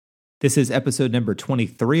This is episode number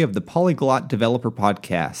 23 of the Polyglot Developer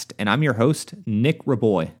Podcast, and I'm your host, Nick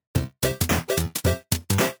Raboy.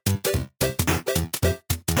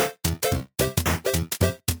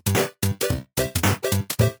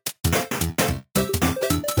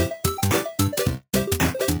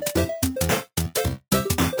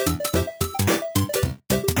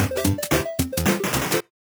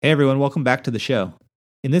 Hey everyone, welcome back to the show.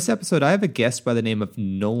 In this episode, I have a guest by the name of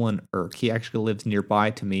Nolan Irk. He actually lives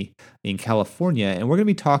nearby to me in California, and we're going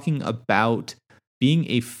to be talking about being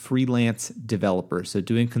a freelance developer. So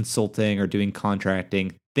doing consulting or doing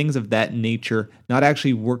contracting, things of that nature, not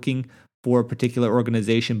actually working for a particular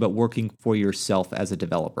organization, but working for yourself as a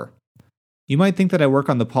developer. You might think that I work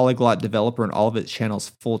on the Polyglot Developer and all of its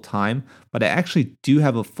channels full-time, but I actually do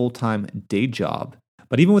have a full-time day job.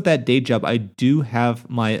 But even with that day job, I do have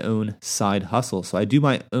my own side hustle. So I do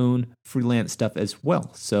my own freelance stuff as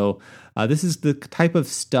well. So this is the type of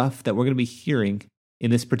stuff that we're going to be hearing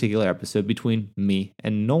in this particular episode between me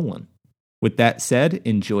and Nolan. With that said,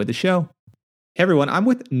 enjoy the show. Hey everyone, I'm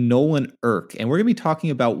with Nolan Irk, and we're going to be talking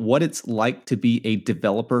about what it's like to be a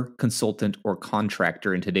developer, consultant, or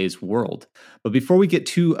contractor in today's world. But before we get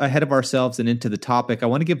too ahead of ourselves and into the topic, I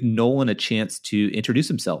want to give Nolan a chance to introduce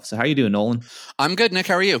himself. So how are you doing, Nolan? I'm good, Nick.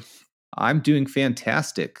 How are you? I'm doing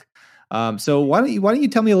fantastic. So why don't you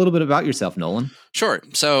tell me a little bit about yourself, Nolan? Sure.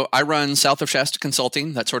 So I run South of Shasta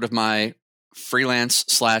Consulting. That's sort of my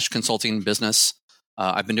freelance/consulting business.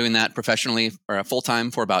 I've been doing that professionally or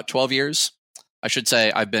full-time for about 12 years. I should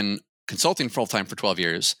say I've been consulting full-time for 12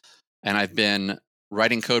 years, and I've been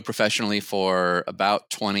writing code professionally for about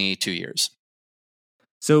 22 years.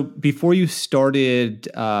 So before you started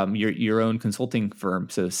your own consulting firm,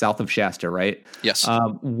 so South of Shasta, right? Yes.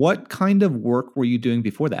 What kind of work were you doing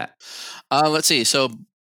before that? Let's see. So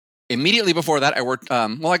immediately before that, I worked,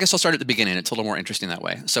 I guess I'll start at the beginning. It's a little more interesting that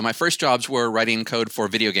way. So my first jobs were writing code for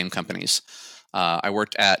video game companies. I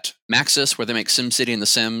worked at Maxis, where they make SimCity and The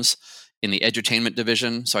Sims, in the edutainment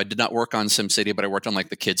division. So I did not work on SimCity, but I worked on like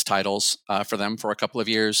the kids' titles for them for a couple of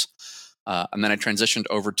years. And then I transitioned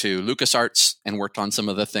over to LucasArts and worked on some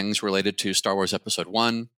of the things related to Star Wars Episode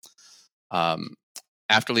 1.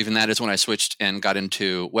 After leaving that is when I switched and got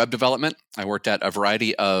into web development. I worked at a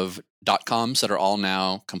variety of .coms that are all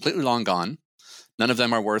now completely long gone. None of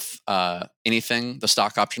them are worth anything. The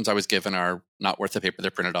stock options I was given are not worth the paper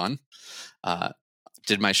they're printed on.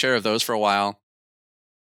 Did my share of those for a while.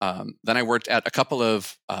 Then I worked at a couple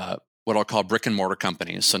of what I'll call brick and mortar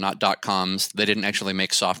companies. So not .coms. They didn't actually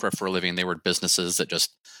make software for a living. They were businesses that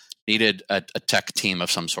just needed a tech team of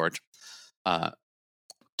some sort.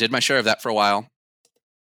 Did my share of that for a while.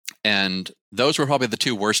 And those were probably the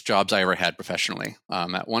two worst jobs I ever had professionally.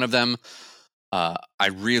 At one of them, I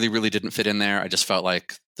really, really didn't fit in there. I just felt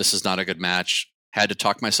like this is not a good match. Had to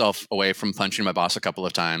talk myself away from punching my boss a couple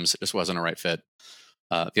of times. It just wasn't a right fit.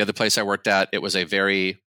 The other place I worked at, it was a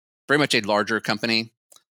very much a larger company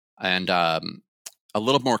and a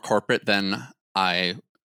little more corporate than I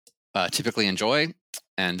typically enjoy.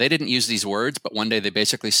 And they didn't use these words, but one day they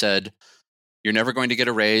basically said, you're never going to get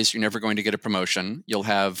a raise. You're never going to get a promotion. You'll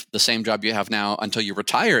have the same job you have now until you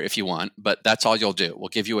retire if you want, but that's all you'll do. We'll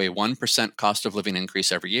give you a 1% cost of living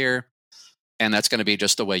increase every year. And that's going to be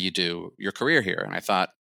just the way you do your career here. And I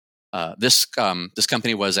thought this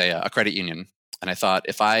company was a credit union. And I thought,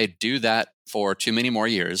 if I do that for too many more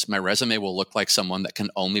years, my resume will look like someone that can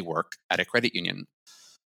only work at a credit union.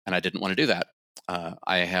 And I didn't want to do that.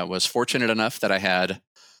 I was fortunate enough that I had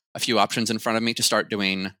a few options in front of me to start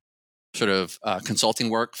doing sort of consulting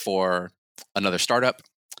work for another startup.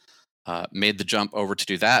 Made the jump over to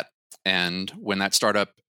do that. And when that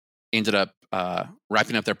startup ended up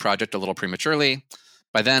wrapping up their project a little prematurely,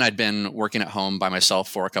 by then, I'd been working at home by myself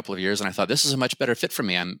for a couple of years, and I thought, this is a much better fit for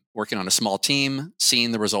me. I'm working on a small team,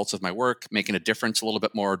 seeing the results of my work, making a difference a little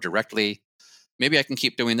bit more directly. Maybe I can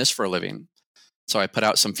keep doing this for a living. So I put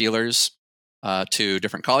out some feelers to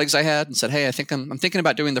different colleagues I had and said, hey, I'm thinking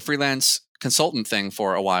about doing the freelance consultant thing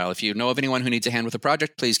for a while. If you know of anyone who needs a hand with a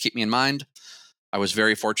project, please keep me in mind. I was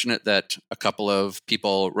very fortunate that a couple of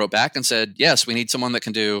people wrote back and said, yes, we need someone that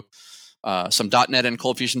can do some .NET and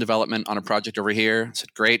Cold Fusion development on a project over here. I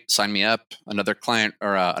said, great, sign me up. Another client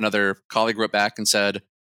or another colleague wrote back and said,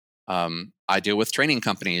 I deal with training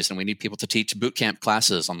companies and we need people to teach bootcamp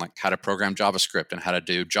classes on like how to program JavaScript and how to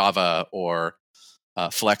do Java, or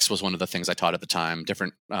Flex was one of the things I taught at the time,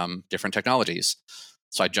 different technologies.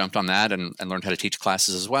 So I jumped on that and learned how to teach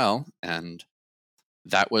classes as well. And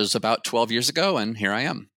that was about 12 years ago, and here I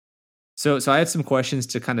am. So I have some questions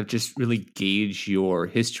to kind of just really gauge your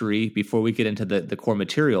history before we get into the core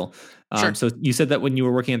material. Sure. So you said that when you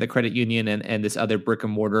were working at the credit union and this other brick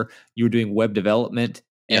and mortar, you were doing web development.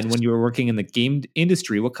 And Yes. when you were working in the game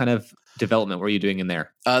industry, what kind of development were you doing in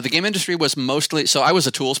there? The game industry was mostly, so I was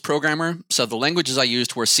a tools programmer. So the languages I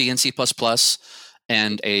used were C and C++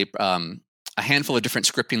 and a handful of different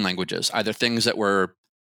scripting languages, either things that were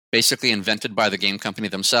basically invented by the game company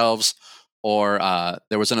themselves, or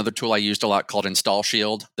there was another tool I used a lot called Install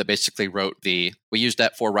Shield that basically we used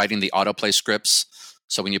that for writing the autoplay scripts.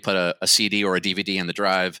 So when you put a CD or a DVD in the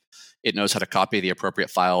drive, it knows how to copy the appropriate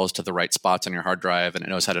files to the right spots on your hard drive, and it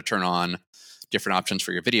knows how to turn on different options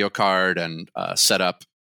for your video card and set up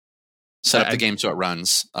the game so it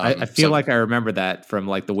runs. I feel like I remember that from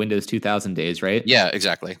like the Windows 2000 days, right? Yeah,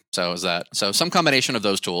 exactly. So it was that. So some combination of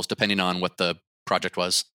those tools, depending on what the project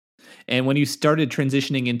was. And when you started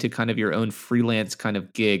transitioning into kind of your own freelance kind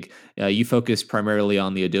of gig, you focused primarily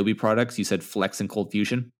on the Adobe products. You said Flex and Cold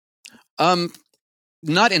Fusion.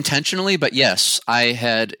 Not intentionally, but yes,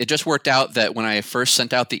 it just worked out that when I first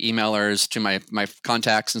sent out the emailers to my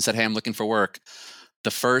contacts and said, "Hey, I'm looking for work," the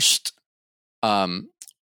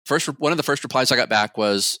one of the first replies I got back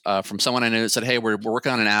was from someone I knew that said, "Hey, we're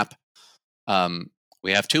working on an app.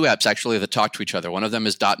 We have two apps actually that talk to each other. One of them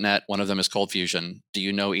is .NET, one of them is Cold Fusion. Do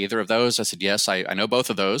you know either of those?" I said, "Yes, I know both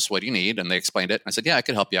of those. What do you need?" And they explained it. I said, "Yeah, I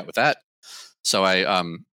could help you out with that." So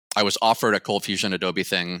I was offered a Cold Fusion Adobe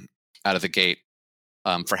thing out of the gate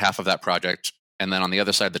for half of that project. And then on the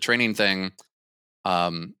other side, the training thing,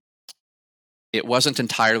 it wasn't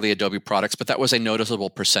entirely Adobe products, but that was a noticeable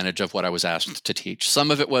percentage of what I was asked to teach. Some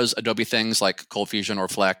of it was Adobe things like Cold Fusion or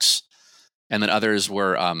Flex, and then others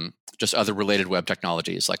were just other related web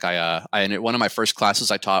technologies. Like one of my first classes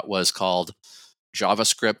I taught was called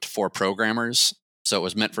JavaScript for Programmers. So it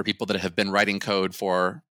was meant for people that have been writing code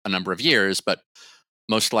for a number of years, but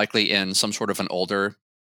most likely in some sort of an older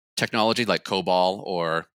technology like COBOL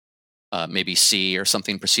or maybe C or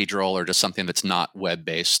something procedural or just something that's not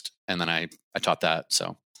web-based. And then I taught that.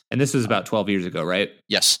 So, and this was about 12 years ago, right?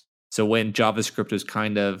 Yes. So when JavaScript was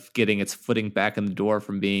kind of getting its footing back in the door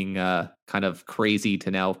from being kind of crazy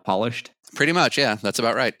to now polished? Pretty much, yeah. That's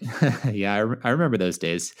about right. Yeah, I remember those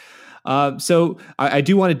days. So I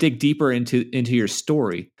do want to dig deeper into your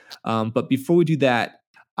story. But before we do that,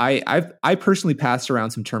 I personally pass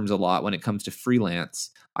around some terms a lot when it comes to freelance.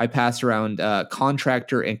 I pass around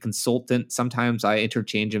contractor and consultant. Sometimes I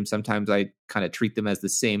interchange them. Sometimes I kind of treat them as the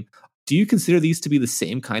same. Do you consider these to be the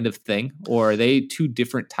same kind of thing, or are they two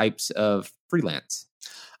different types of freelance?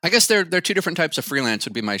 I guess they're two different types of freelance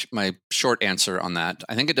would be my short answer on that.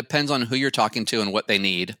 I think it depends on who you're talking to and what they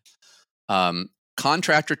need.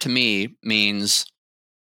 Contractor to me means,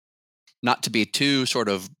 not to be too sort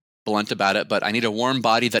of blunt about it, but I need a warm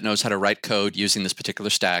body that knows how to write code using this particular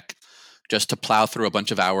stack just to plow through a bunch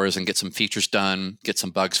of hours and get some features done, get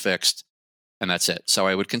some bugs fixed, and that's it. So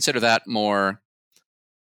I would consider that more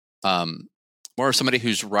of somebody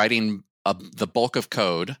who's writing the bulk of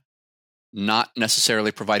code, not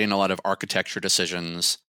necessarily providing a lot of architecture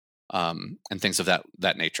decisions and things of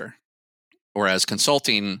that nature. Whereas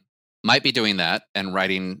consulting might be doing that and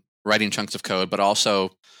writing chunks of code, but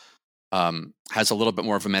also has a little bit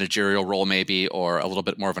more of a managerial role maybe, or a little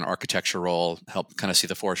bit more of an architecture role, help kind of see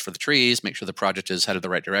the forest for the trees, make sure the project is headed the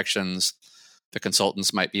right directions. The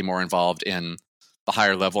consultants might be more involved in the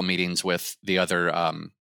higher level meetings with the other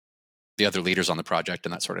leaders on the project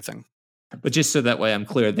and that sort of thing. But just so that way I'm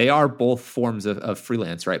clear, they are both forms of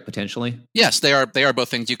freelance, right? Potentially? Yes, they are both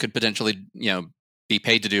things you could potentially, be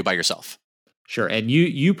paid to do by yourself. Sure. And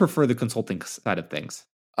you prefer the consulting side of things?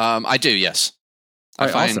 I do, yes. All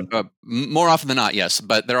right, I find awesome. More often than not, yes.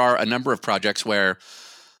 But there are a number of projects where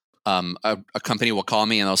a company will call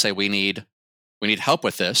me and they'll say, we need help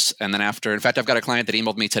with this. And then in fact, I've got a client that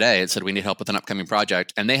emailed me today and said, we need help with an upcoming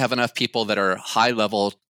project. And they have enough people that are high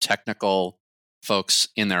level technical folks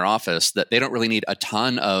in their office that they don't really need a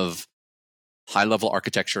ton of high level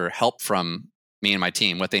architecture help from me and my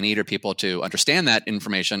team. What they need are people to understand that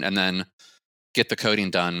information and then get the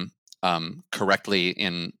coding done correctly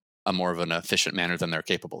in a more of an efficient manner than they're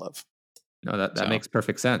capable of. No, that makes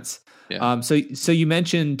perfect sense. Yeah. So you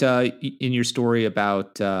mentioned in your story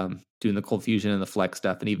about doing the Cold Fusion and the Flex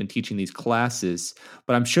stuff, and even teaching these classes.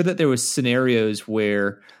 But I'm sure that there was scenarios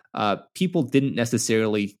where people didn't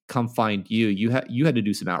necessarily come find you. You had to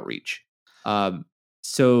do some outreach.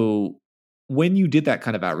 So when you did that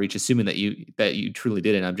kind of outreach, assuming that you truly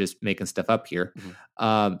did, and I'm just making stuff up here,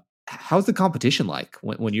 how's the competition like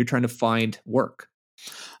when you're trying to find work?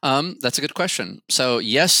 That's a good question. So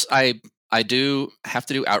yes, I do have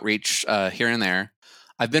to do outreach here and there.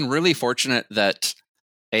 I've been really fortunate that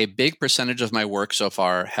a big percentage of my work so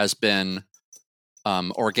far has been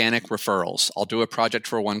organic referrals. I'll do a project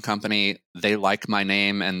for one company, they like my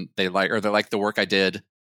name and they like the work I did,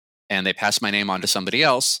 and they pass my name on to somebody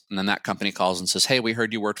else, and then that company calls and says, "Hey, we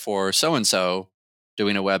heard you worked for so and so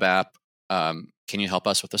doing a web app. Can you help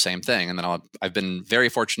us with the same thing?" And then I've been very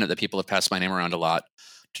fortunate that people have passed my name around a lot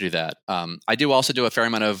to do that. I do also do a fair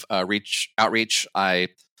amount of outreach. I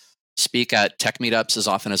speak at tech meetups as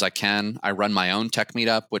often as I can. I run my own tech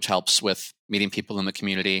meetup, which helps with meeting people in the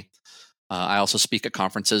community. I also speak at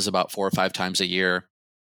conferences about 4 or 5 times a year.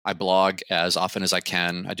 I blog as often as I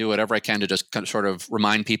can. I do whatever I can to just kind of sort of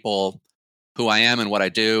remind people who I am and what I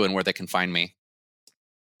do and where they can find me.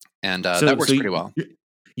 And that works pretty well.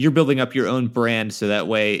 You're building up your own brand so that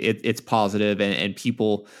way it's positive and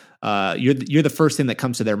people, you're the first thing that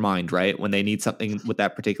comes to their mind, right? When they need something with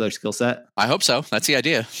that particular skill set. I hope so. That's the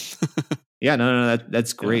idea. Yeah, no,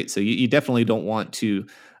 that's great. Yeah. So you definitely don't want to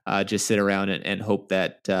just sit around and hope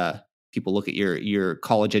that people look at your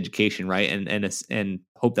college education, right? And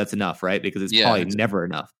hope that's enough, right? Because it's probably never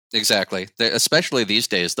enough. Exactly. Especially these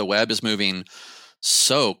days, the web is moving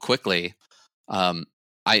so quickly.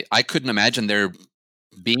 I couldn't imagine there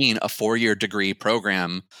being a 4-year degree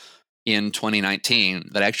program in 2019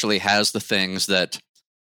 that actually has the things that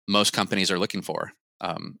most companies are looking for.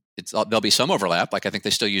 There'll be some overlap. Like I think they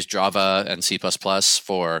still use Java and C++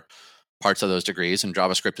 for parts of those degrees, and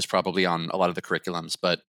JavaScript is probably on a lot of the curriculums.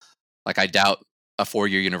 But like I doubt a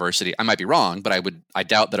 4-year university. I might be wrong, but I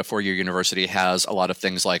doubt that a 4-year university has a lot of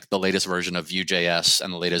things like the latest version of Vue.js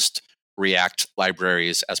and the latest React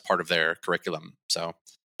libraries as part of their curriculum. So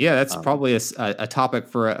yeah, that's probably a topic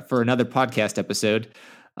for another podcast episode.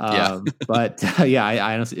 But I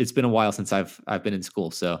honestly, it's been a while since I've been in school,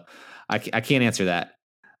 so I can't answer that.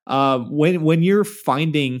 When you're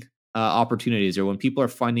finding opportunities or when people are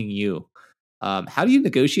finding you, how do you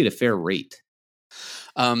negotiate a fair rate?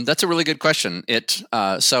 That's a really good question.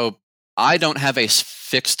 So I don't have a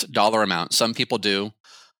fixed dollar amount. Some people do.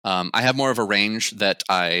 I have more of a range that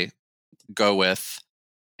I go with,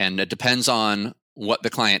 and it depends on what the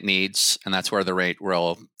client needs, and that's where the rate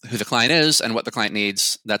will, who the client is and what the client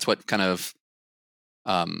needs. That's what kind of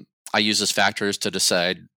I use as factors to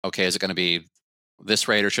decide, okay, is it going to be this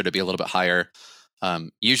rate or should it be a little bit higher?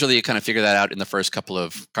 Usually you kind of figure that out in the first couple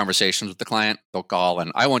of conversations with the client. They'll call,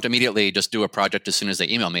 and I won't immediately just do a project as soon as they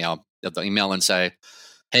email me. They'll email and say,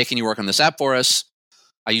 "Hey, can you work on this app for us?"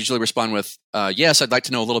 I usually respond with, "Yes, I'd like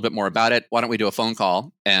to know a little bit more about it. Why don't we do a phone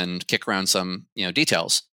call and kick around some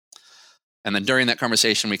details?" And then during that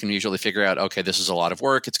conversation, we can usually figure out, okay, this is a lot of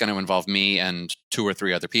work. It's going to involve me and 2 or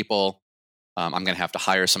 3 other people. I'm going to have to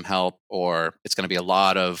hire some help, or it's going to be a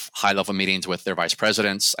lot of high-level meetings with their vice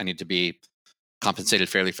presidents. I need to be compensated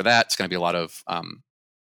fairly for that. It's going to be a lot of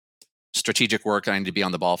strategic work I need to be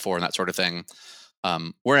on the ball for and that sort of thing.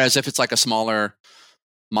 Whereas if it's like a smaller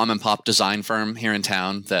mom and pop design firm here in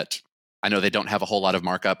town that I know they don't have a whole lot of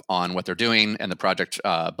markup on what they're doing and the project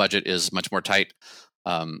budget is much more tight,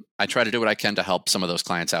 I try to do what I can to help some of those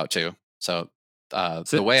clients out too. So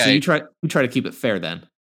you try to keep it fair then.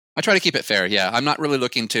 I try to keep it fair. Yeah. I'm not really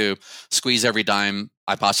looking to squeeze every dime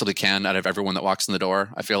I possibly can out of everyone that walks in the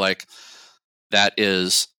door. I feel like that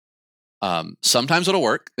is sometimes it'll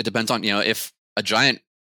work. It depends on, if a giant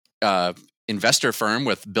investor firm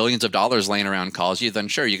with billions of dollars laying around calls you, then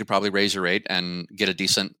sure, you could probably raise your rate and get a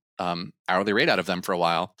decent hourly rate out of them for a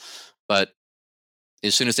while. But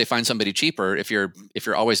as soon as they find somebody cheaper, if you're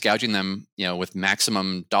always gouging them, with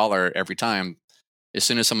maximum dollar every time, as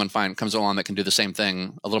soon as someone comes along that can do the same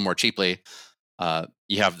thing a little more cheaply,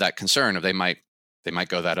 you have that concern of they might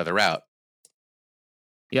go that other route.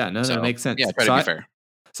 Yeah, no, that makes sense. Yeah, try to be fair.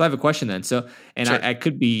 So I have a question then. So, and sure. I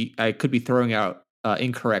could be throwing out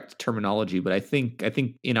incorrect terminology, but I think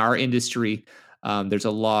in our industry, there's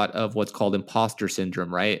a lot of what's called imposter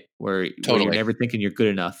syndrome, right? Where you're never thinking you're good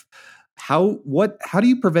enough. How do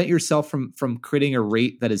you prevent yourself from creating a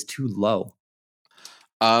rate that is too low?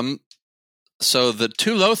 So the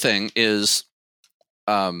too low thing is,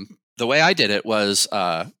 the way I did it was,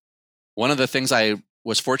 one of the things I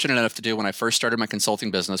was fortunate enough to do when I first started my consulting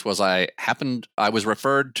business was I was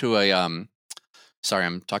referred to a, sorry,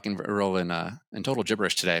 I'm talking real in total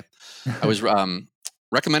gibberish today. I was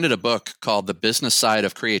recommended a book called The Business Side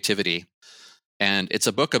of Creativity. And it's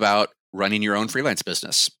a book about running your own freelance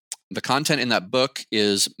business. The content in that book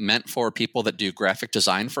is meant for people that do graphic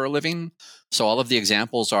design for a living. So all of the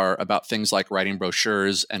examples are about things like writing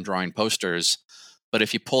brochures and drawing posters. But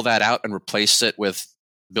if you pull that out and replace it with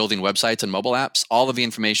building websites and mobile apps, all of the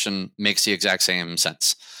information makes the exact same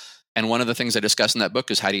sense. And one of the things I discuss in that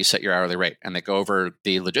book is how do you set your hourly rate? And they go over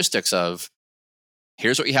the logistics of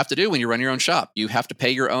here's what you have to do when you run your own shop. You have to pay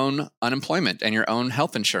your own unemployment and your own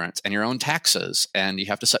health insurance and your own taxes. And you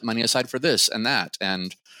have to set money aside for this and that.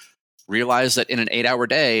 And realize that in an 8-hour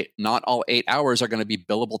day, not all 8 hours are going to be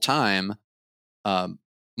billable time.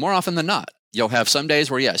 More often than not, you'll have some days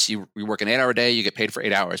where, yes, you work an 8-hour day, you get paid for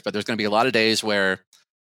 8 hours. But there's going to be a lot of days where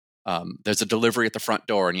there's a delivery at the front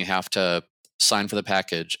door and you have to sign for the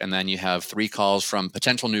package. And then you have 3 calls from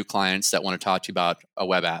potential new clients that want to talk to you about a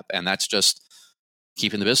web app. And that's just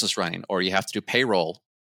keeping the business running. Or you have to do payroll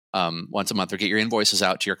once a month or get your invoices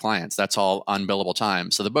out to your clients. That's all unbillable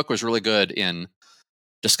time. So the book was really good in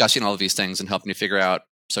discussing all of these things and helping you figure out,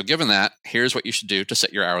 so given that, here's what you should do to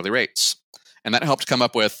set your hourly rates. And that helped come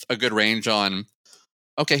up with a good range on,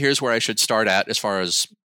 okay, here's where I should start at as far as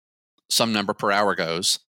some number per hour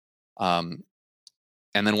goes. And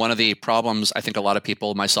then one of the problems I think a lot of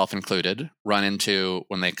people, myself included, run into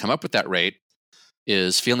when they come up with that rate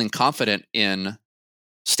is feeling confident in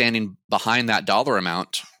standing behind that dollar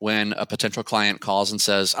amount when a potential client calls and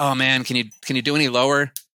says, "Oh man, can you do any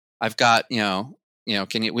lower? I've got,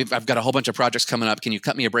 I've got a whole bunch of projects coming up. Can you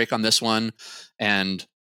cut me a break on this one? And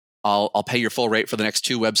I'll pay your full rate for the next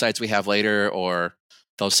 2 websites we have later." Or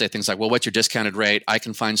they'll say things like, "Well, what's your discounted rate? I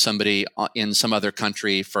can find somebody in some other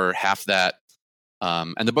country for half that."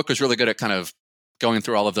 And the book was really good at kind of going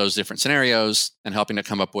through all of those different scenarios and helping to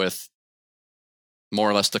come up with more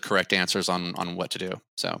or less the correct answers on what to do.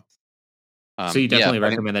 So you definitely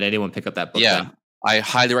recommend that anyone pick up that book. Yeah, then? I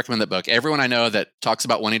highly recommend that book. Everyone I know that talks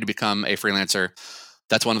about wanting to become a freelancer,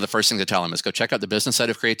 that's one of the first things I tell them is go check out The Business Side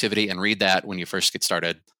of Creativity and read that when you first get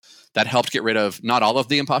started. That helped get rid of not all of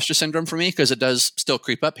the imposter syndrome for me, because it does still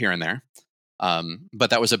creep up here and there.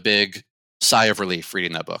 But that was a big sigh of relief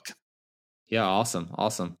reading that book. Yeah,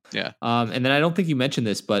 awesome. Yeah. And then I don't think you mentioned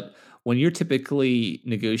this, but when you're typically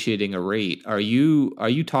negotiating a rate, are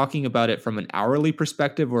you talking about it from an hourly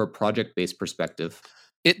perspective or a project-based perspective?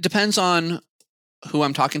 It depends on who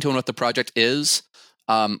I'm talking to and what the project is.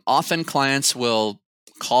 Often clients will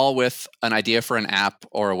call with an idea for an app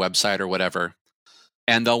or a website or whatever,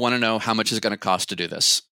 and they'll want to know how much is it going to cost to do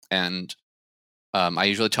this. And I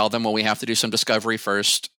usually tell them, well, we have to do some discovery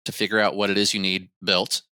first to figure out what it is you need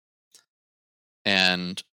built.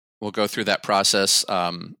 And we'll go through that process.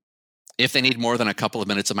 If they need more than a couple of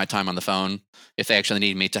minutes of my time on the phone, if they actually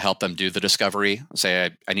need me to help them do the discovery,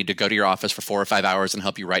 say I need to go to your office for 4 or 5 hours and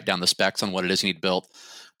help you write down the specs on what it is you need built,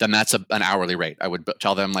 then that's an hourly rate. I would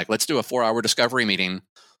tell them, like, let's do a 4-hour discovery meeting.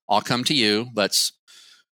 I'll come to you. Let's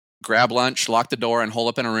grab lunch, lock the door, and hole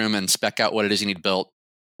up in a room and spec out what it is you need built.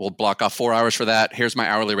 We'll block off 4 hours for that. Here's my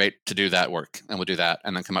hourly rate to do that work. And we'll do that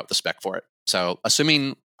and then come up with a spec for it. So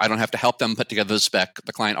assuming I don't have to help them put together the spec,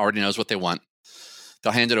 the client already knows what they want.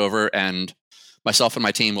 They'll hand it over, and myself and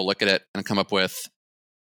my team will look at it and come up with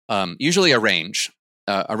usually a range.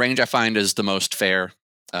 A range I find is the most fair.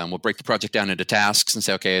 We'll break the project down into tasks and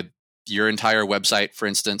say, okay, your entire website, for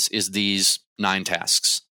instance, is these 9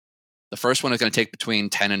 tasks. The first one is going to take between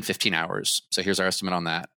 10 and 15 hours. So here's our estimate on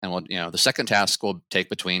that. And the second task will take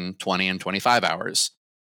between 20 and 25 hours.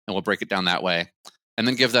 And we'll break it down that way. And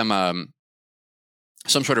then give them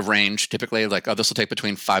some sort of range, typically like, this will take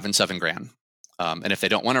between $5,000 and $7,000. And if they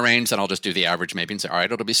don't want a range, then I'll just do the average maybe and say, all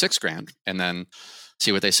right, it'll be $6,000, and then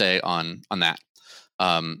see what they say on that.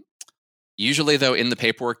 Usually, though, in the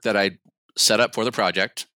paperwork that I set up for the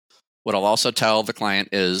project, what I'll also tell the client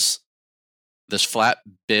is this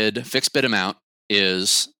fixed bid amount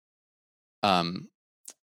is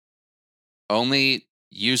only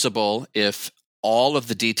usable if all of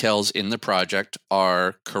the details in the project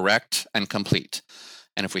are correct and complete.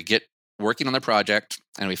 And if we get working on the project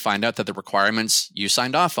and we find out that the requirements you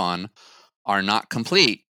signed off on are not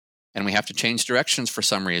complete and we have to change directions for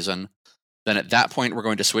some reason, then at that point we're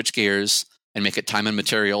going to switch gears and make it time and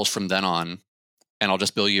materials from then on, and I'll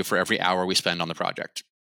just bill you for every hour we spend on the project.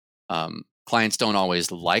 Clients don't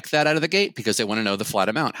always like that out of the gate because they want to know the flat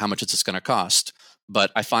amount, how much is this going to cost.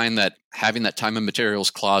 But I find that having that time and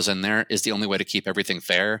materials clause in there is the only way to keep everything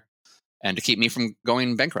fair and to keep me from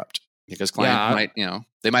going bankrupt. Because clients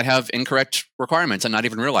they might have incorrect requirements and not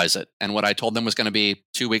even realize it. And what I told them was going to be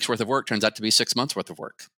 2 weeks worth of work turns out to be 6 months worth of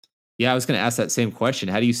work. Yeah, I was going to ask that same question.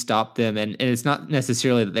 How do you stop them? And it's not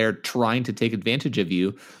necessarily that they're trying to take advantage of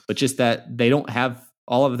you, but just that they don't have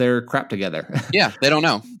all of their crap together. Yeah, they don't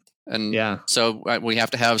know. And so we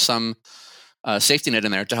have to have some safety net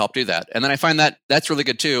in there to help do that. And then I find that that's really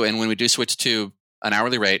good too. And when we do switch to an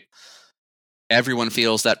hourly rate, everyone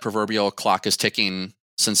feels that proverbial clock is ticking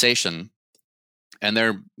sensation, and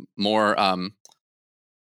they're more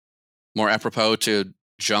apropos to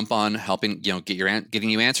jump on helping, getting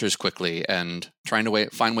you answers quickly and trying to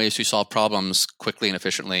find ways to solve problems quickly and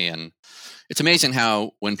efficiently. And it's amazing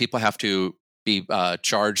how when people have to be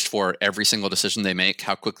charged for every single decision they make,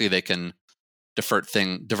 how quickly they can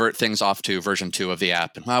divert things off to version 2 of the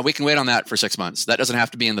app. And we can wait on that for 6 months. That doesn't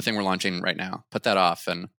have to be in the thing we're launching right now. Put that off.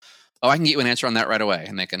 And I can get you an answer on that right away.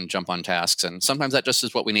 And they can jump on tasks. And sometimes that just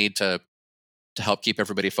is what we need to help keep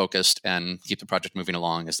everybody focused and keep the project moving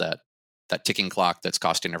along, is that ticking clock that's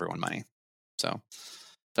costing everyone money. So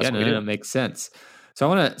that's what we do. That makes sense. So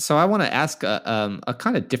I want to ask a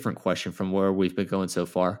kind of different question from where we've been going so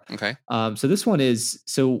far. Okay. So this one is,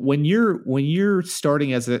 so when you're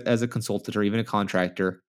starting as a consultant or even a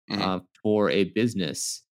contractor for a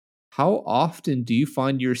business, how often do you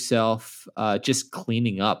find yourself just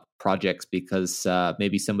cleaning up projects because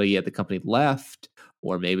maybe somebody at the company left,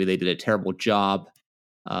 or maybe they did a terrible job,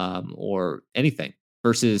 or anything,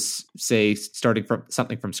 versus say starting from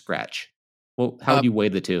something from scratch? Well, how do you weigh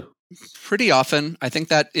the two? Pretty often. I think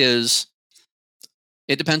it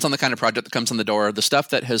depends on the kind of project that comes in the door. The stuff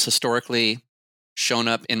that has historically shown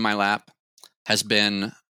up in my lap has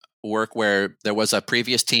been work where there was a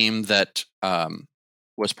previous team that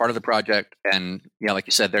was part of the project, and like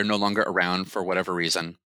you said, they're no longer around for whatever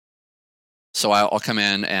reason. So I'll come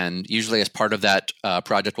in, and usually as part of that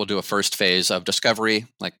project, we'll do a first phase of discovery.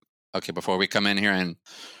 Like, okay, before we come in here and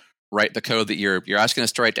write the code that you're asking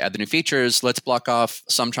us to write to add the new features, let's block off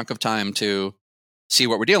some chunk of time to see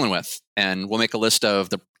what we're dealing with. And we'll make a list of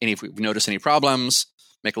if we notice any problems,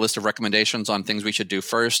 make a list of recommendations on things we should do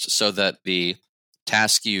first, so that the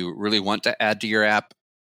task you really want to add to your app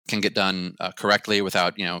can get done correctly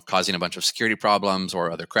without causing a bunch of security problems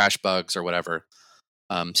or other crash bugs or whatever.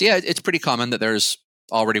 So yeah, it's pretty common that there's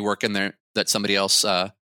already work in there that somebody else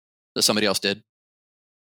did.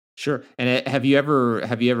 Sure. And have you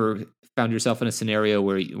ever found yourself in a scenario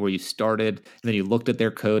where you started and then you looked at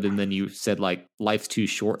their code and then you said, like, life's too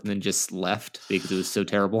short, and then just left because it was so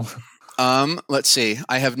terrible? Let's see.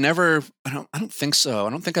 I have never. I don't think so. I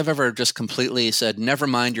don't think I've ever just completely said, "Never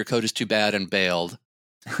mind, your code is too bad," and bailed.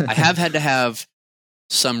 I have had to have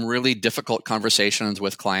some really difficult conversations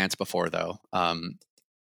with clients before, though.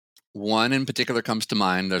 One in particular comes to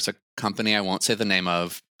mind. There's a company I won't say the name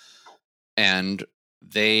of, and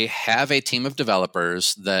they have a team of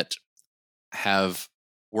developers that have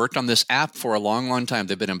worked on this app for a long, long time.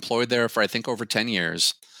 They've been employed there for, I think, over 10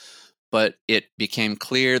 years. But it became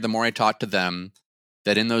clear the more I talked to them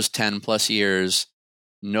that in those 10 plus years,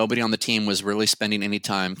 nobody on the team was really spending any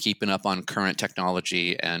time keeping up on current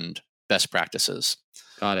technology and best practices.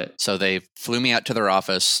 Got it. So they flew me out to their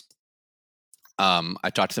office. I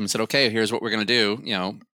talked to them and said, okay, here's what we're going to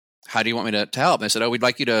do. How do you want me to help? And they said, we'd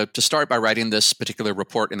like you to start by writing this particular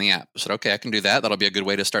report in the app. I said, okay, I can do that. That'll be a good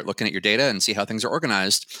way to start looking at your data and see how things are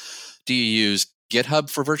organized. Do you use GitHub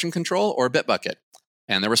for version control or Bitbucket?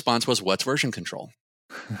 And their response was, what's version control?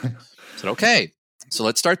 I said, okay, so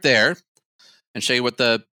let's start there and show you what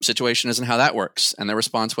the situation is and how that works. And their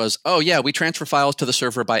response was, oh yeah, we transfer files to the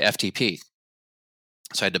server by FTP.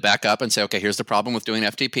 So I had to back up and say, okay, here's the problem with doing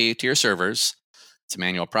FTP to your servers. It's a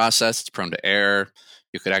manual process. It's prone to error.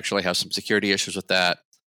 You could actually have some security issues with that.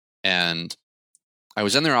 And I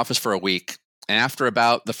was in their office for a week. And after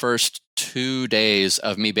about the first 2 days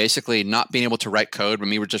of me basically not being able to write code, when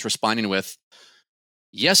we were just responding with,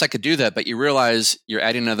 yes, I could do that, but you realize you're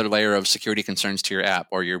adding another layer of security concerns to your app,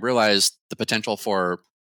 or you realize the potential for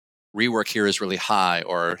rework here is really high,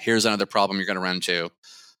 or here's another problem you're going to run into.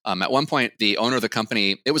 At one point, the owner of the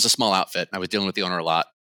company, it was a small outfit. I was dealing with the owner a lot.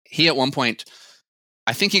 He, at one point,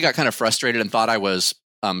 I think he got kind of frustrated and thought I was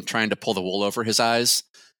trying to pull the wool over his eyes.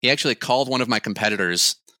 He actually called one of my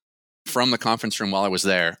competitors from the conference room while I was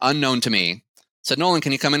there, unknown to me, said, Nolan,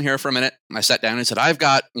 can you come in here for a minute? And I sat down and said, I've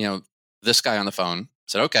got, this guy on the phone. I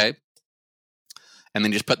said, okay. And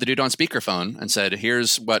then just put the dude on speakerphone and said,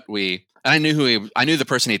 here's what and I knew the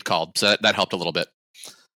person he'd called. So that helped a little bit.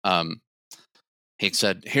 He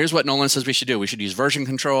said, here's what Nolan says we should do. We should use version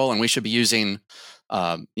control, and we should be using,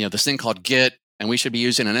 this thing called Git, and we should be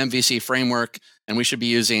using an MVC framework, and we should be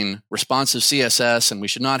using responsive CSS, and we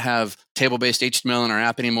should not have table-based HTML in our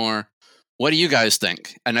app anymore. What do you guys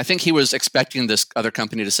think? And I think he was expecting this other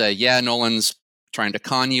company to say, yeah, Nolan's trying to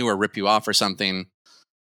con you or rip you off or something.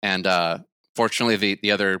 And fortunately,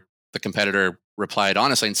 the competitor replied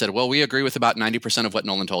honestly and said, well, we agree with about 90% of what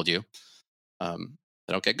Nolan told you.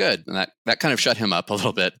 Said, okay, good. And that kind of shut him up a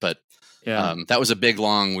little bit. But yeah. That was a big,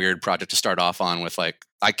 long, weird project to start off on with,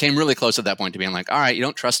 I came really close at that point to being like, all right, you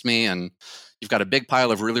don't trust me, and you've got a big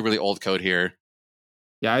pile of really, really old code here.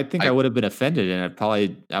 Yeah, I think I would have been offended, and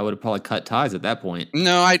I would have probably cut ties at that point.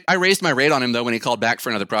 No, I raised my rate on him though when he called back for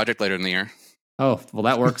another project later in the year. Oh, well,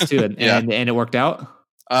 that works too, and Yeah. and it worked out.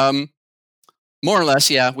 More or less,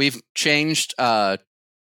 yeah. We've changed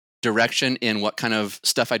direction in what kind of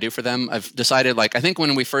stuff I do for them. I've decided, like, I think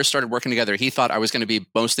when we first started working together, he thought I was going to be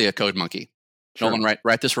mostly a code monkey. Sure. Nolan,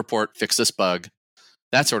 write this report, fix this bug,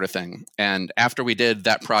 that sort of thing. And after we did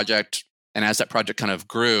that project, and as that project kind of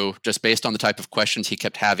grew, just based on the type of questions he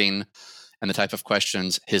kept having and the type of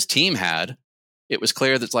questions his team had, it was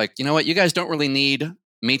clear that it's like, you know what, you guys don't really need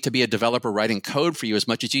me to be a developer writing code for you as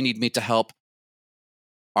much as you need me to help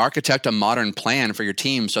architect a modern plan for your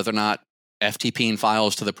team so they're not FTPing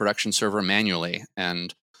files to the production server manually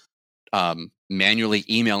and manually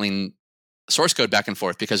emailing source code back and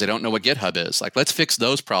forth because they don't know what GitHub is. Like, let's fix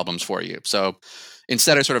those problems for you. So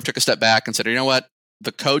instead, I sort of took a step back and said, you know what,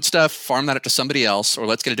 the code stuff, farm that up to somebody else, or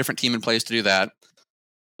let's get a different team in place to do that.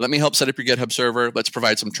 Let me help set up your GitHub server. Let's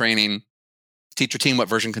provide some training. Teach your team what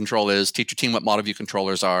version control is. Teach your team what model view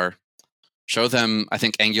controllers are. Show them, I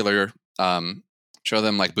think, Angular. Show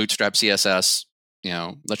them like Bootstrap CSS.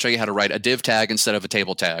 Let's show you how to write a div tag instead of a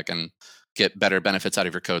table tag and get better benefits out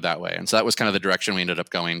of your code that way. And so that was kind of the direction we ended up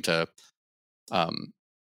going to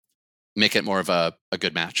make it more of a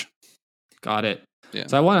good match. Got it. Yeah.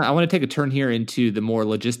 So I want to take a turn here into the more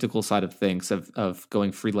logistical side of things of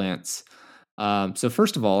going freelance. So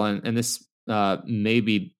first of all, and this may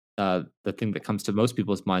be the thing that comes to most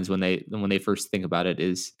people's minds when they first think about it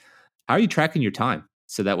is, how are you tracking your time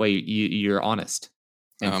so that way you're honest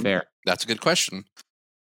and fair? That's a good question.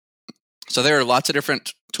 So there are lots of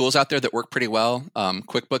different tools out there that work pretty well.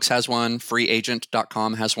 QuickBooks has one.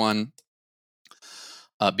 Freeagent.com has one.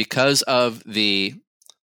 Because of the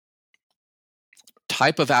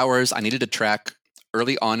type of hours I needed to track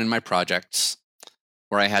early on in my projects,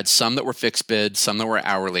 where I had some that were fixed bid, some that were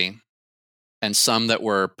hourly, and some that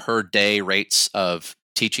were per day rates of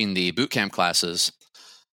teaching the bootcamp classes.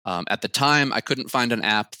 At the time, I couldn't find an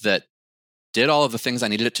app that did all of the things I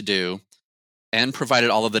needed it to do and provided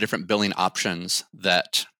all of the different billing options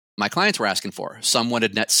that my clients were asking for. Some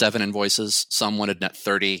wanted net 7 invoices, some wanted net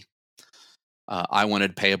 30. I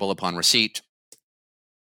wanted payable upon receipt.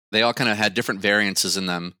 They all kind of had different variances in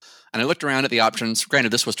them. And I looked around at the options.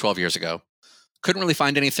 Granted, this was 12 years ago. Couldn't really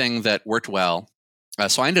find anything that worked well.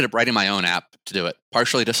 So I ended up writing my own app to do it,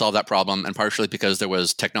 partially to solve that problem and partially because there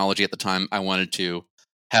was technology at the time I wanted to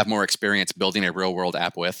have more experience building a real-world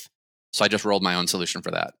app with. So I just rolled my own solution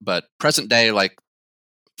for that. But present day, like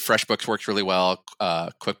FreshBooks works really well.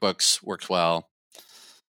 QuickBooks works well.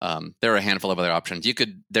 There are a handful of other options.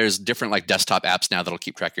 There's different like desktop apps now that'll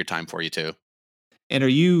keep track of your time for you too. And are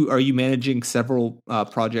you managing several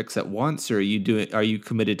projects at once, or are you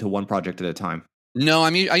committed to one project at a time? No, I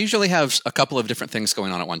usually have a couple of different things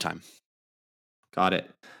going on at one time. Got it.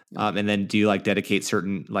 And then do you like dedicate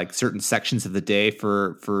certain sections of the day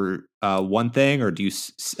for one thing, or do you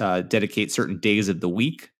dedicate certain days of the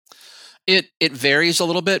week? It varies a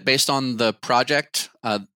little bit based on the project.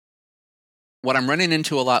 What I'm running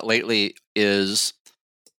into a lot lately is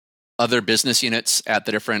other business units at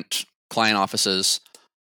the different client offices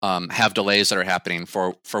have delays that are happening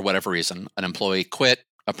for whatever reason. An employee quit,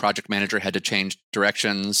 a project manager had to change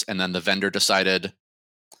directions, and then the vendor decided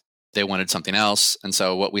they wanted something else. And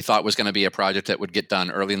so what we thought was going to be a project that would get done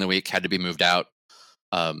early in the week had to be moved out.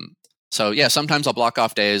 So yeah, sometimes I'll block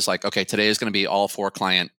off days like, okay, today is going to be all for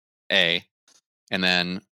client A. And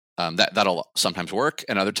then that'll sometimes work.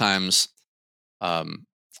 And other times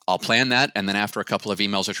I'll plan that. And then after a couple of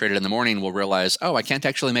emails are traded in the morning, we'll realize, oh, I can't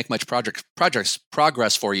actually make much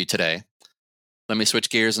progress for you today. Let me switch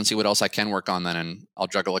gears and see what else I can work on then. And I'll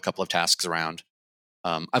juggle a couple of tasks around.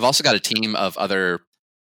 I've also got a team of other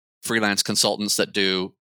freelance consultants that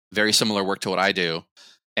do very similar work to what I do.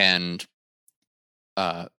 And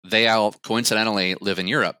they all coincidentally live in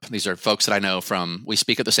Europe. These are folks that I know we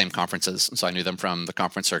speak at the same conferences. And so I knew them from the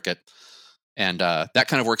conference circuit. And that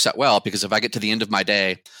kind of works out well because if I get to the end of my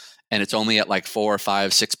day and it's only at like 4,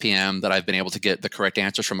 5, 6 p.m. that I've been able to get the correct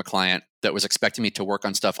answers from a client that was expecting me to work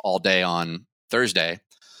on stuff all day on Thursday,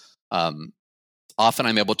 often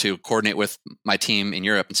I'm able to coordinate with my team in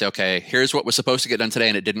Europe and say, okay, here's what was supposed to get done today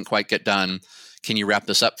and it didn't quite get done. Can you wrap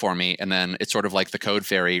this up for me? And then it's sort of like the code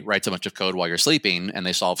fairy writes a bunch of code while you're sleeping and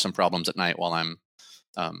they solve some problems at night while I'm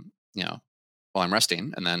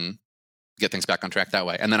resting and then get things back on track that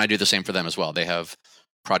way. And then I do the same for them as well. They have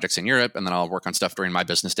projects in Europe and then I'll work on stuff during my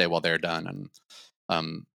business day while they're done.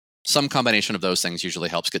 And some combination of those things usually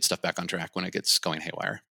helps get stuff back on track when it gets going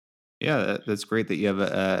haywire. Yeah, that's great that you have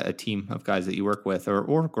a team of guys that you work with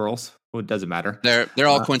or girls. Well, it doesn't matter. They're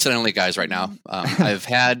all coincidentally guys right now. I've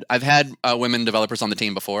had women developers on the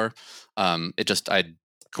team before. I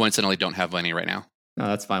coincidentally don't have any right now. No,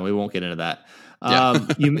 that's fine. We won't get into that. Yeah.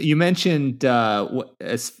 You mentioned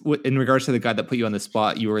in regards to the guy that put you on the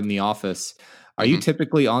spot, you were in the office. Are you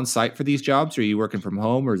typically on site for these jobs, or are you working from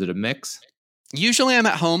home, or is it a mix? Usually I'm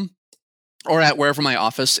at home or at wherever my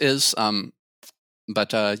office is.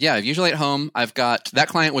 But usually at home. I've got that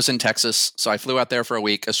client was in Texas, so I flew out there for a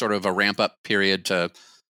week as sort of a ramp up period to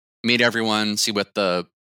meet everyone, see what the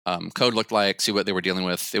code looked like, see what they were dealing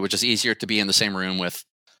with. It was just easier to be in the same room with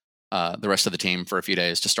the rest of the team for a few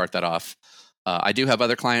days to start that off. I do have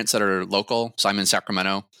other clients that are local, so I'm in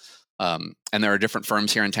Sacramento, and there are different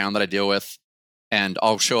firms here in town that I deal with, and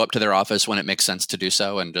I'll show up to their office when it makes sense to do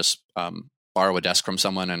so, and just borrow a desk from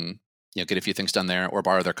someone and get a few things done there, or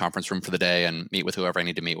borrow their conference room for the day and meet with whoever I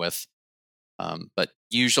need to meet with. But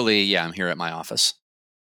usually, I'm here at my office.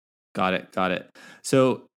 Got it.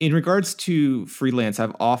 So in regards to freelance,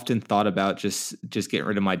 I've often thought about just getting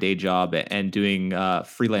rid of my day job and doing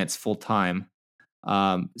freelance full time.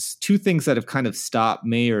 Two things that have kind of stopped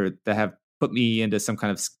me or that have put me into some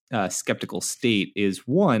kind of skeptical state is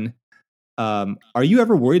one, are you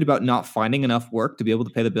ever worried about not finding enough work to be able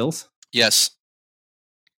to pay the bills? Yes.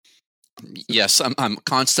 Yes, I'm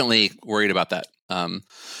constantly worried about that.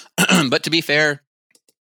 But to be fair,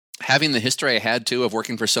 having the history I had too of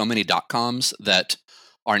working for so many .coms that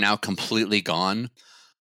are now completely gone,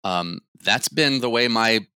 that's been the way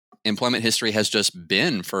my employment history has just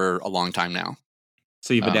been for a long time now.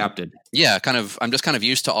 So you've adapted. Yeah, I'm just kind of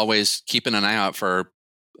used to always keeping an eye out for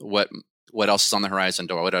what else is on the horizon,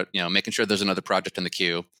 or making sure there's another project in the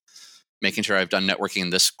queue, making sure I've done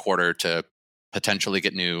networking this quarter to potentially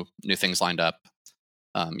get new things lined up.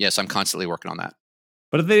 Yes, I'm constantly working on that.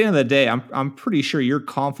 But at the end of the day, I'm pretty sure you're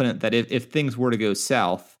confident that if things were to go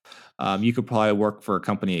south, you could probably work for a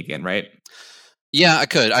company again, right? Yeah, I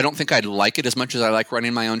could. I don't think I'd like it as much as I like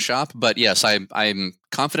running my own shop, but yes, I'm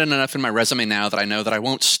confident enough in my resume now that I know that I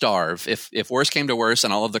won't starve. If worse came to worse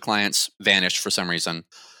and all of the clients vanished for some reason,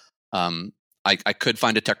 I could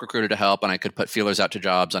find a tech recruiter to help, and I could put feelers out to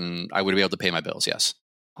jobs, and I would be able to pay my bills. Yes.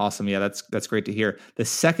 Awesome. Yeah, that's great to hear. The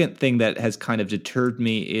second thing that has kind of deterred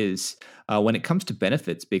me is when it comes to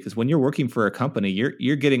benefits, because when you're working for a company,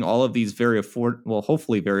 you're getting all of these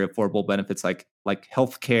hopefully very affordable benefits like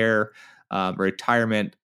healthcare,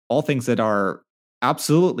 retirement, all things that are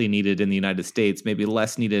absolutely needed in the United States, maybe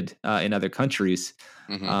less needed in other countries.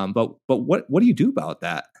 Mm-hmm. But what do you do about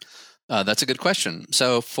that? That's a good question.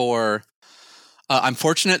 So I'm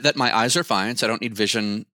fortunate that my eyes are fine, so I don't need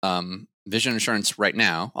vision insurance right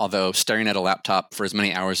now, although staring at a laptop for as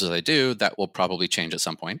many hours as I do, that will probably change at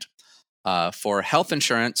some point. For health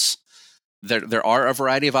insurance, there are a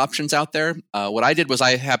variety of options out there. What I did was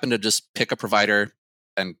I happened to just pick a provider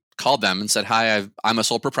and called them and said, "Hi, I'm a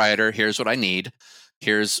sole proprietor. Here's what I need.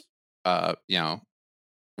 Here's what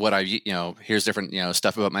here's different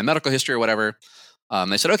stuff about my medical history or whatever."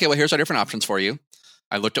 They said, "Okay, well, here's our different options for you."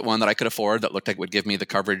 I looked at one that I could afford that looked like it would give me the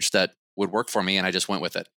coverage that would work for me, and I just went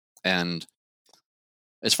with it. And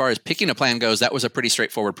as far as picking a plan goes, that was a pretty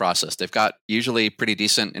straightforward process. They've got usually pretty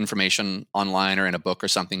decent information online or in a book or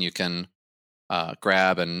something you can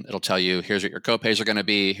grab, and it'll tell you, here's what your copays are going to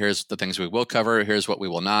be, here's the things we will cover, here's what we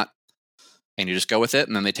will not. And you just go with it,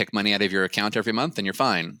 and then they take money out of your account every month, and you're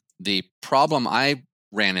fine. The problem I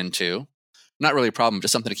ran into, not really a problem,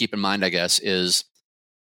 just something to keep in mind, I guess, is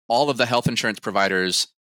all of the health insurance providers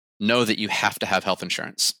know that you have to have health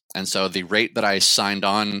insurance. And so the rate that I signed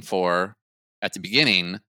on for at the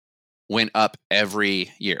beginning went up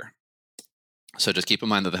every year. So just keep in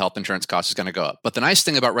mind that the health insurance cost is going to go up. But the nice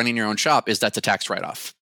thing about running your own shop is that's a tax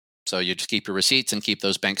write-off. So you just keep your receipts and keep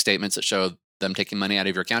those bank statements that show them taking money out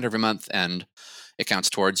of your account every month, and it counts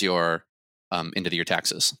towards your end of the year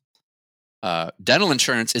taxes. Dental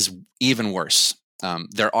insurance is even worse.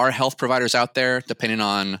 There are health providers out there, depending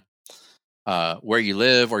on where you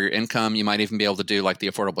live or your income. You might even be able to do like the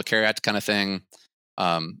Affordable Care Act kind of thing.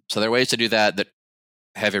 So there are ways to do that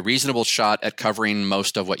have a reasonable shot at covering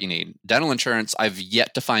most of what you need. Dental insurance, I've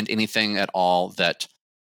yet to find anything at all that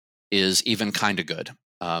is even kind of good.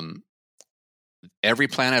 Every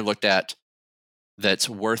plan I looked at that's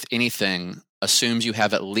worth anything assumes you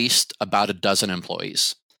have at least about a dozen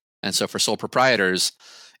employees. And so for sole proprietors,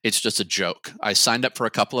 it's just a joke. I signed up for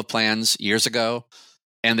a couple of plans years ago,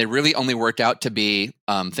 and they really only worked out to be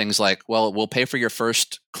things like, well, we'll pay for your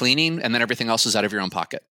first cleaning, and then everything else is out of your own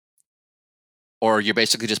pocket. Or you're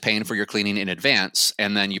basically just paying for your cleaning in advance,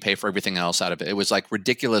 and then you pay for everything else out of it. It was like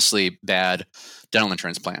ridiculously bad dental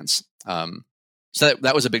insurance plans. So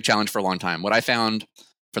that was a big challenge for a long time. What I found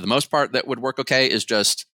for the most part, that would work okay is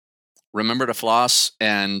just remember to floss.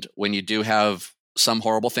 And when you do have some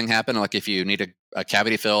horrible thing happen, like if you need a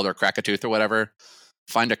cavity filled or crack a tooth or whatever,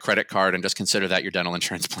 find a credit card and just consider that your dental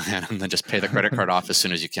insurance plan, and then just pay the credit card off as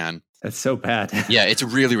soon as you can. That's so bad. Yeah, it's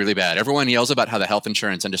really, really bad. Everyone yells about how the health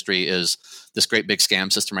insurance industry is this great big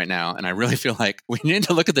scam system right now. And I really feel like we need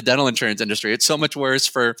to look at the dental insurance industry. It's so much worse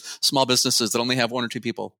for small businesses that only have 1 or 2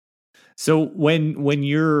 people. So when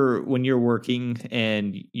you're working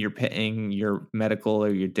and you're paying your medical or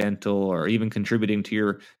your dental or even contributing to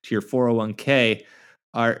your 401k,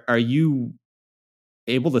 are you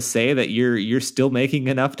able to say that you're still making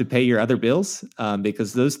enough to pay your other bills?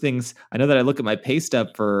 Because those things, I know that I look at my pay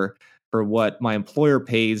stub for what my employer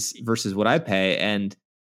pays versus what I pay, and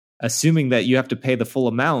assuming that you have to pay the full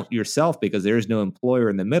amount yourself because there is no employer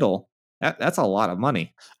in the middle, that's a lot of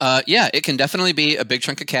money. Yeah, it can definitely be a big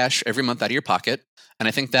chunk of cash every month out of your pocket. And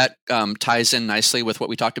I think that ties in nicely with what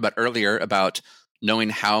we talked about earlier about knowing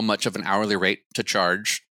how much of an hourly rate to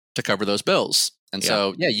charge to cover those bills. And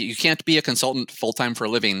so, yeah, you can't be a consultant full-time for a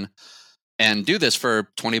living and do this for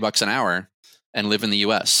 $20 an hour and live in the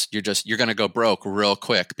US. You're going to go broke real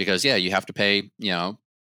quick because, yeah, you have to pay,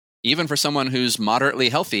 even for someone who's moderately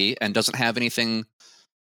healthy and doesn't have anything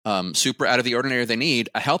super out of the ordinary they need,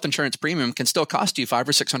 a health insurance premium can still cost you $500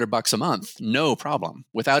 or $600 a month, no problem,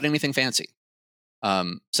 without anything fancy.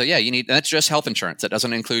 So yeah, that's just health insurance. That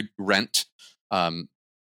doesn't include rent.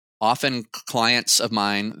 Often clients of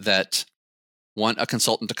mine that want a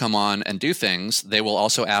consultant to come on and do things, they will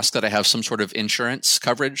also ask that I have some sort of insurance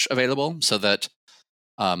coverage available so that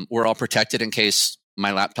we're all protected in case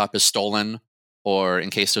my laptop is stolen, or in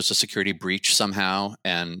case there's a security breach somehow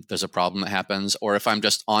and there's a problem that happens, or if I'm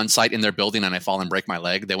just on site in their building and I fall and break my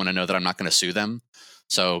leg, they want to know that I'm not going to sue them.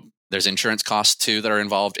 So there's insurance costs too that are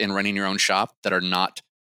involved in running your own shop that are not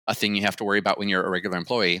a thing you have to worry about when you're a regular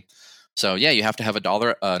employee. So yeah, you have to have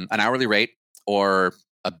an hourly rate or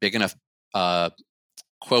a big enough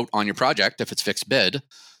quote on your project if it's fixed bid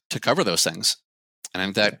to cover those things. And I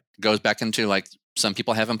think that goes back into like some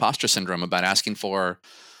people have imposter syndrome about asking for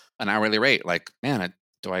an hourly rate. Like, man,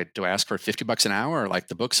 do I ask for $50 an hour? Or like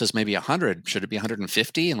the book says maybe 100. Should it be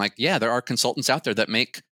 150? And like, yeah, there are consultants out there that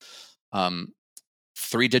make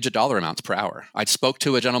 3-digit dollar amounts per hour. I spoke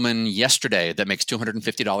to a gentleman yesterday that makes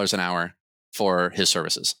 $250 an hour for his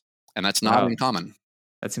services, and that's not uncommon.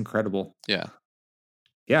 That's incredible. Yeah.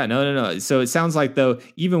 Yeah, no. So it sounds like, though,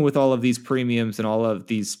 even with all of these premiums and all of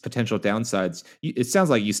these potential downsides, it sounds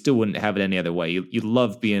like you still wouldn't have it any other way. You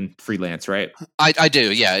love being freelance, right? I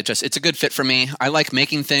do. Yeah, it's a good fit for me. I like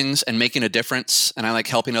making things and making a difference, and I like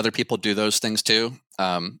helping other people do those things too.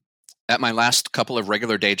 At my last couple of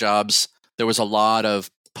regular day jobs, there was a lot of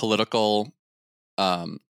political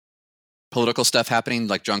stuff happening,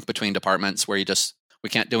 like junk between departments, where we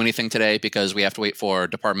can't do anything today because we have to wait for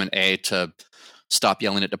Department A to stop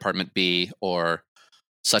yelling at Department B, or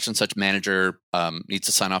such and such manager needs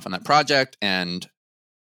to sign off on that project, and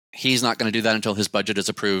he's not going to do that until his budget is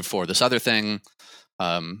approved for this other thing.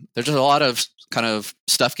 There's just a lot of kind of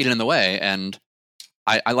stuff getting in the way, and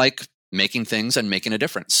I like making things and making a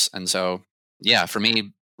difference. And so, yeah, for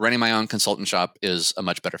me, running my own consultant shop is a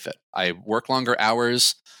much better fit. I work longer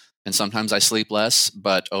hours, and sometimes I sleep less,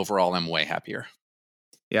 but overall, I'm way happier.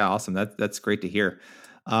 Yeah, awesome. That's great to hear.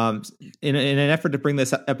 In an effort to bring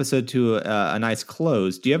this episode to a nice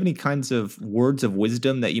close, do you have any kinds of words of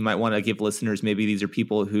wisdom that you might want to give listeners? Maybe these are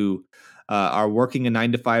people who are working a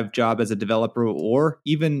 9-to-5 job as a developer, or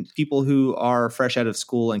even people who are fresh out of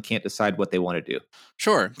school and can't decide what they want to do.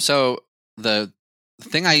 Sure. So the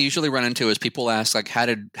thing I usually run into is people ask, like, how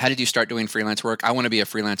did you start doing freelance work? I want to be a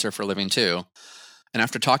freelancer for a living too. And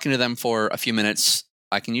after talking to them for a few minutes,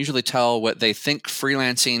 I can usually tell what they think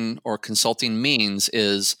freelancing or consulting means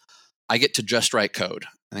is I get to just write code.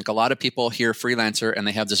 I think a lot of people hear freelancer and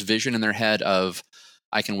they have this vision in their head of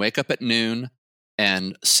I can wake up at noon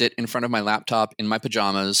and sit in front of my laptop in my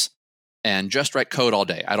pajamas and just write code all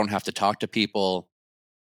day. I don't have to talk to people.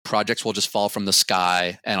 Projects will just fall from the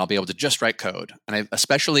sky and I'll be able to just write code. And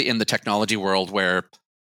especially in the technology world where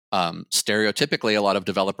stereotypically, a lot of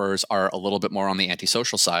developers are a little bit more on the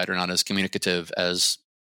antisocial side or not as communicative as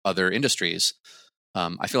other industries.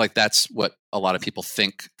 I feel like that's what a lot of people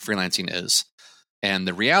think freelancing is. And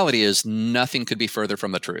the reality is nothing could be further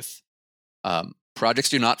from the truth. Projects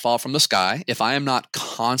do not fall from the sky. If I am not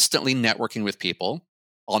constantly networking with people,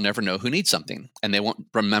 I'll never know who needs something. And they won't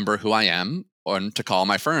remember who I am or to call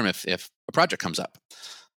my firm if a project comes up.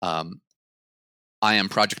 I am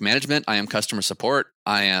project management. I am customer support.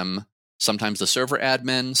 I am sometimes the server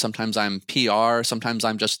admin, sometimes I'm PR, sometimes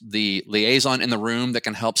I'm just the liaison in the room that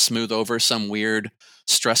can help smooth over some weird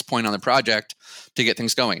stress point on the project to get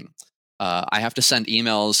things going. I have to send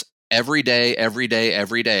emails every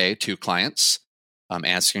day to clients,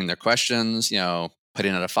 answering their questions,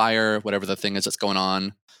 putting out a fire, whatever the thing is that's going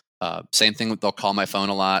on. Same thing, they'll call my phone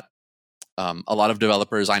a lot. A lot of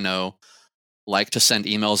developers I know like to send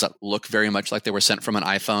emails that look very much like they were sent from an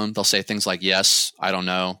iPhone. They'll say things like, yes, I don't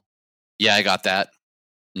know. Yeah, I got that.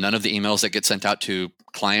 None of the emails that get sent out to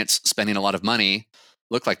clients spending a lot of money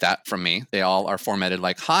look like that from me. They all are formatted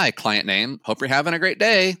like, hi, client name. Hope you're having a great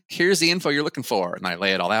day. Here's the info you're looking for. And I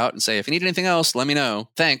lay it all out and say, if you need anything else, let me know.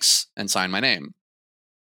 Thanks. And sign my name.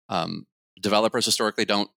 Developers historically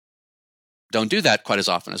don't do that quite as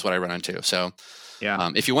often as what I run into. So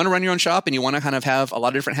yeah. If you want to run your own shop and you want to kind of have a lot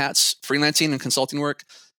of different hats, freelancing and consulting work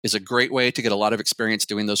is a great way to get a lot of experience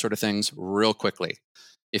doing those sort of things real quickly.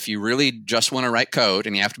 If you really just want to write code,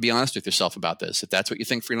 and you have to be honest with yourself about this, if that's what you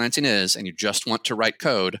think freelancing is and you just want to write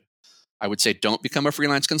code, I would say don't become a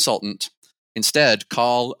freelance consultant. Instead,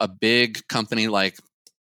 call a big company like,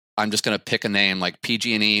 I'm just going to pick a name like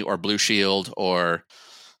PG&E or Blue Shield or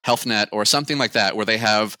HealthNet or something like that, where they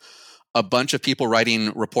have a bunch of people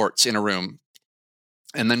writing reports in a room.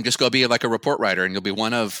 And then just go be like a report writer, and you'll be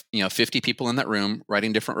one of 50 people in that room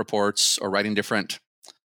writing different reports or writing different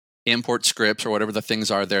import scripts or whatever the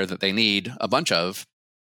things are there that they need a bunch of.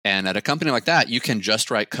 And at a company like that, you can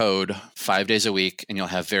just write code 5 days a week, and you'll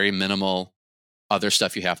have very minimal other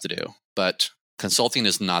stuff you have to do. But consulting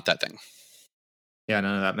is not that thing. Yeah,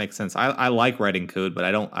 no, that makes sense. I like writing code, but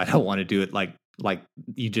I don't want to do it like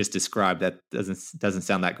you just described. That doesn't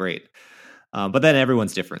sound that great. But then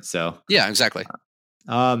everyone's different. So yeah, exactly.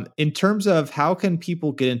 In terms of how can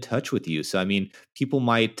people get in touch with you? So, I mean, people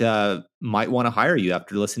might want to hire you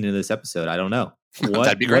after listening to this episode. I don't know.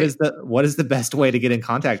 That'd be great. What is the best way to get in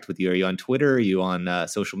contact with you? Are you on Twitter? Are you on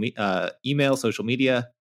email, social media?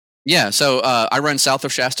 Yeah. So I run South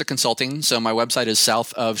of Shasta Consulting. So my website is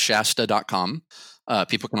southofshasta.com.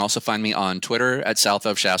 People can also find me on Twitter at South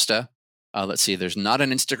of Shasta. Let's see. There's not an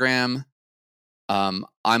Instagram. I'm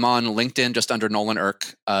on LinkedIn just under Nolan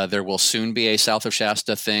Irk. There will soon be a South of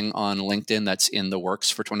Shasta thing on LinkedIn that's in the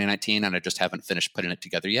works for 2019, and I just haven't finished putting it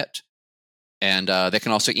together yet. And they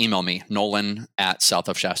can also email me,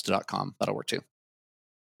 nolan@southofshasta.com. That'll work too.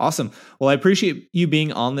 Awesome. Well, I appreciate you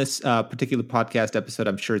being on this particular podcast episode.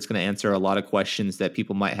 I'm sure it's going to answer a lot of questions that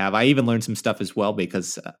people might have. I even learned some stuff as well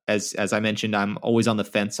because, as I mentioned, I'm always on the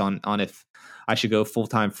fence on if I should go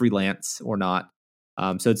full-time freelance or not.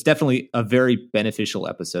 So it's definitely a very beneficial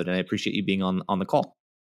episode, and I appreciate you being on the call.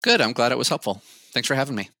 Good. I'm glad it was helpful. Thanks for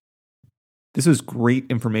having me. This was great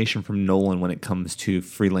information from Nolan when it comes to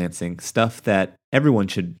freelancing, stuff that everyone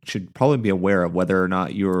should probably be aware of, whether or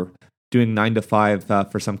not you're doing 9 to 5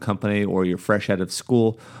 for some company or you're fresh out of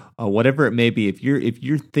school, whatever it may be. If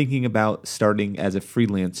you're thinking about starting as a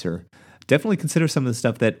freelancer, definitely consider some of the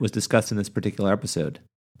stuff that was discussed in this particular episode.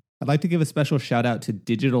 I'd like to give a special shout out to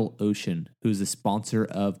DigitalOcean, who's the sponsor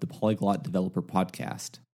of the Polyglot Developer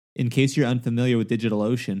Podcast. In case you're unfamiliar with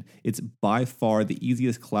DigitalOcean, it's by far the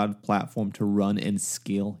easiest cloud platform to run and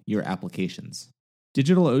scale your applications.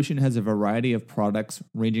 DigitalOcean has a variety of products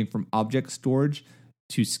ranging from object storage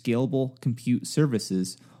to scalable compute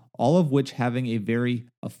services, all of which having a very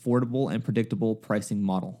affordable and predictable pricing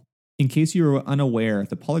model. In case you are unaware,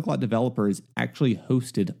 the Polyglot Developer is actually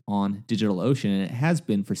hosted on DigitalOcean, and it has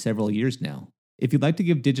been for several years now. If you'd like to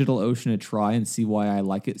give DigitalOcean a try and see why I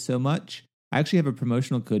like it so much, I actually have a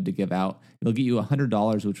promotional code to give out. It'll get you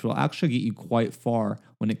 $100, which will actually get you quite far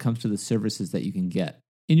when it comes to the services that you can get.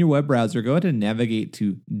 In your web browser, go ahead and navigate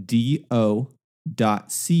to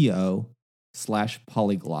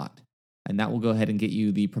do.co/polyglot. And that will go ahead and get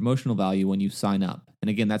you the promotional value when you sign up. And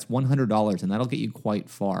again, that's $100, and that'll get you quite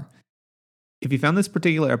far. If you found this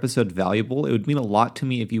particular episode valuable, it would mean a lot to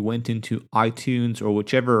me if you went into iTunes or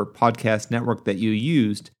whichever podcast network that you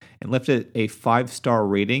used and left it a 5-star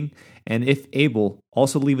rating. And if able,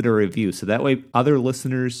 also leave it a review. So that way other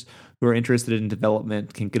listeners who are interested in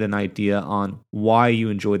development can get an idea on why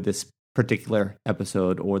you enjoyed this particular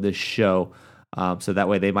episode or this show. So that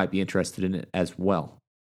way they might be interested in it as well.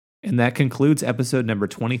 And that concludes episode number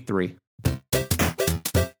 23.